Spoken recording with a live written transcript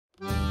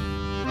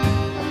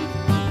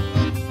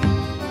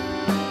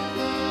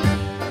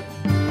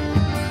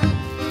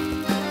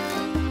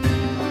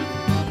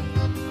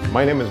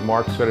My name is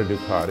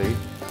Setteducati,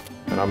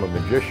 and I'm a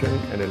magician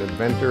and an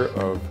inventor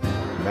of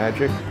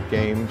magic,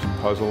 games,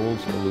 puzzles,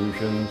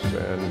 illusions,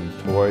 and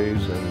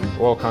toys,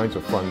 and all kinds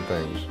of fun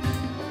things.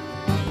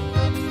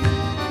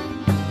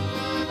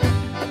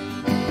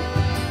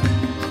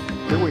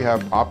 Here we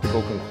have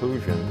optical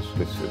conclusions.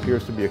 This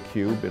appears to be a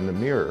cube in the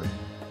mirror,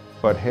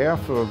 but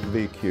half of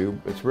the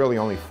cube, it's really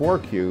only 4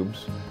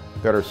 cubes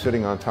that are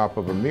sitting on top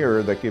of a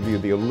mirror that give you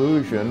the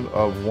illusion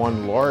of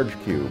one large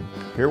cube.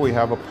 Here we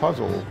have a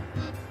puzzle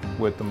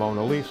with the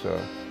Mona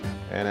Lisa,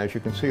 and as you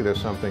can see, there's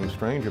something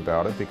strange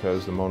about it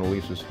because the Mona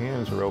Lisa's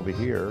hands are over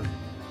here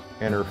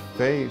and her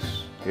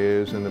face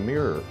is in the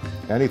mirror.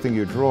 Anything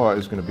you draw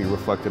is going to be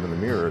reflected in the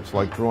mirror. It's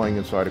like drawing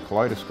inside a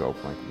kaleidoscope.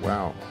 Like,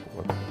 wow,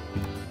 look.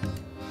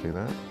 See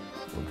that?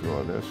 We'll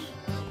draw this.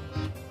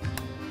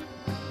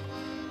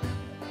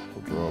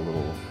 We'll draw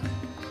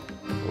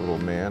a little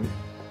man.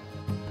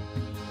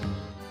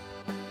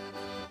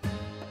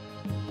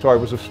 So I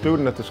was a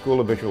student at the School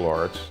of Visual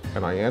Arts,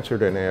 and I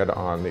answered an ad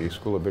on the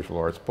School of Visual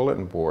Arts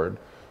bulletin board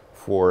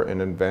for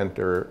an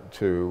inventor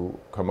to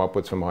come up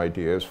with some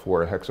ideas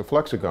for a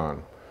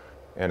hexaflexagon.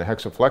 And a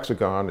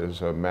hexaflexagon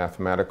is a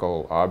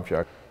mathematical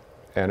object,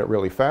 and it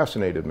really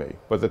fascinated me.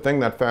 But the thing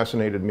that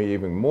fascinated me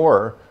even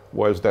more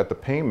was that the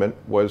payment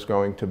was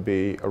going to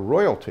be a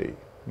royalty.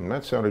 And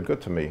that sounded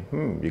good to me.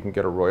 You can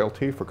get a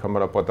royalty for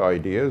coming up with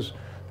ideas?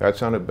 That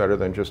sounded better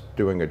than just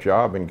doing a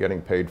job and getting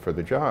paid for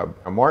the job.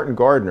 Now, Martin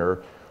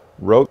Gardner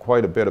wrote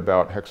quite a bit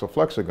about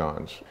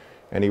hexaflexagons,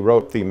 and he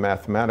wrote the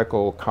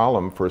mathematical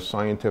column for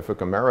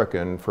Scientific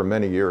American for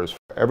many years.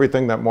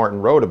 Everything that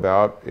Martin wrote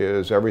about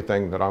is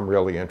everything that I'm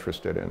really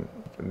interested in.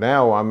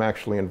 Now I'm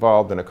actually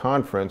involved in a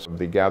conference,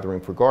 the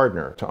Gathering For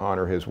Gardner, to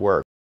honor his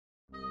work.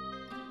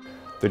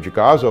 The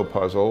Gigazo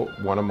puzzle,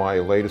 one of my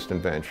latest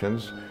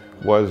inventions,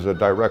 was a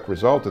direct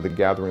result of the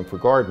Gathering For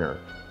Gardner.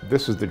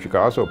 This is the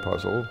Gigazo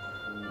puzzle,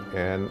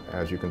 and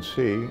as you can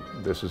see,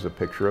 this is a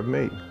picture of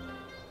me.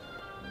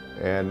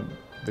 And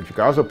the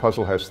Gigazo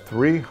puzzle has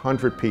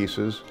 300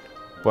 pieces,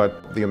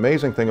 but the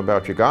amazing thing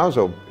about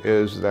Gigazo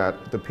is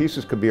that the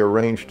pieces could be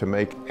arranged to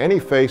make any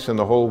face in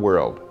the whole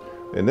world.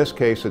 In this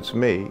case, it's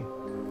me,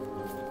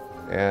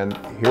 and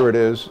here it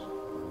is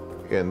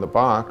in the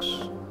box,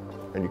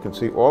 and you can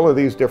see all of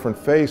these different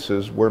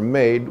faces were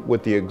made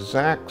with the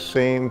exact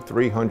same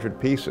 300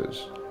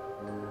 pieces,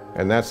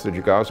 and that's the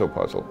Gigazo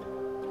puzzle.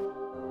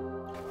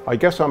 I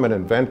guess I'm an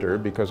inventor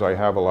because I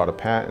have a lot of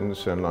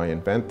patents and I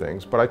invent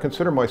things, but I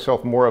consider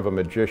myself more of a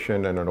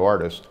magician and an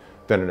artist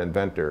than an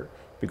inventor,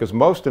 because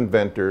most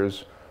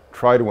inventors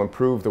try to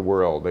improve the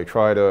world. They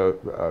try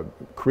to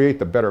create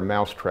the better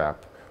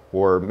mousetrap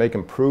or make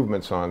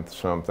improvements on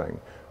something.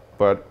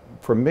 But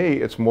for me,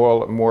 it's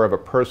more of a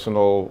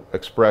personal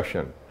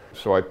expression.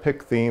 So I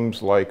pick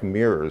themes like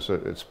mirrors.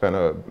 It's been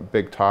a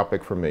big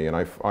topic for me, and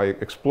I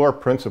explore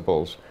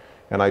principles,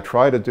 and I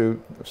try to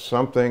do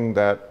something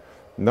that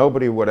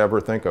nobody would ever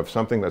think of,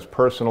 something that's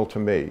personal to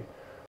me.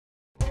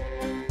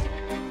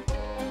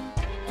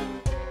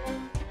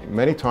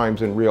 Many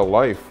times in real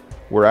life,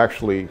 we're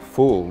actually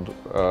fooled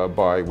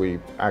we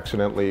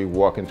accidentally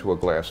walk into a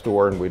glass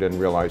door and we didn't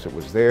realize it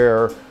was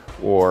there,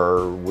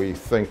 or we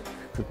think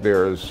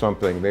there's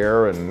something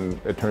there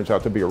and it turns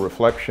out to be a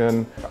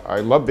reflection.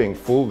 I love being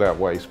fooled that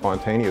way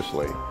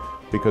spontaneously,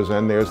 because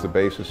then there's the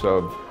basis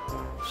of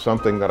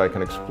something that I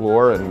can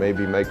explore and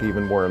maybe make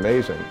even more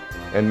amazing,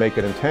 and make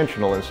it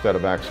intentional instead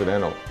of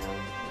accidental.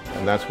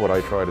 And that's what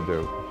I try to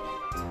do.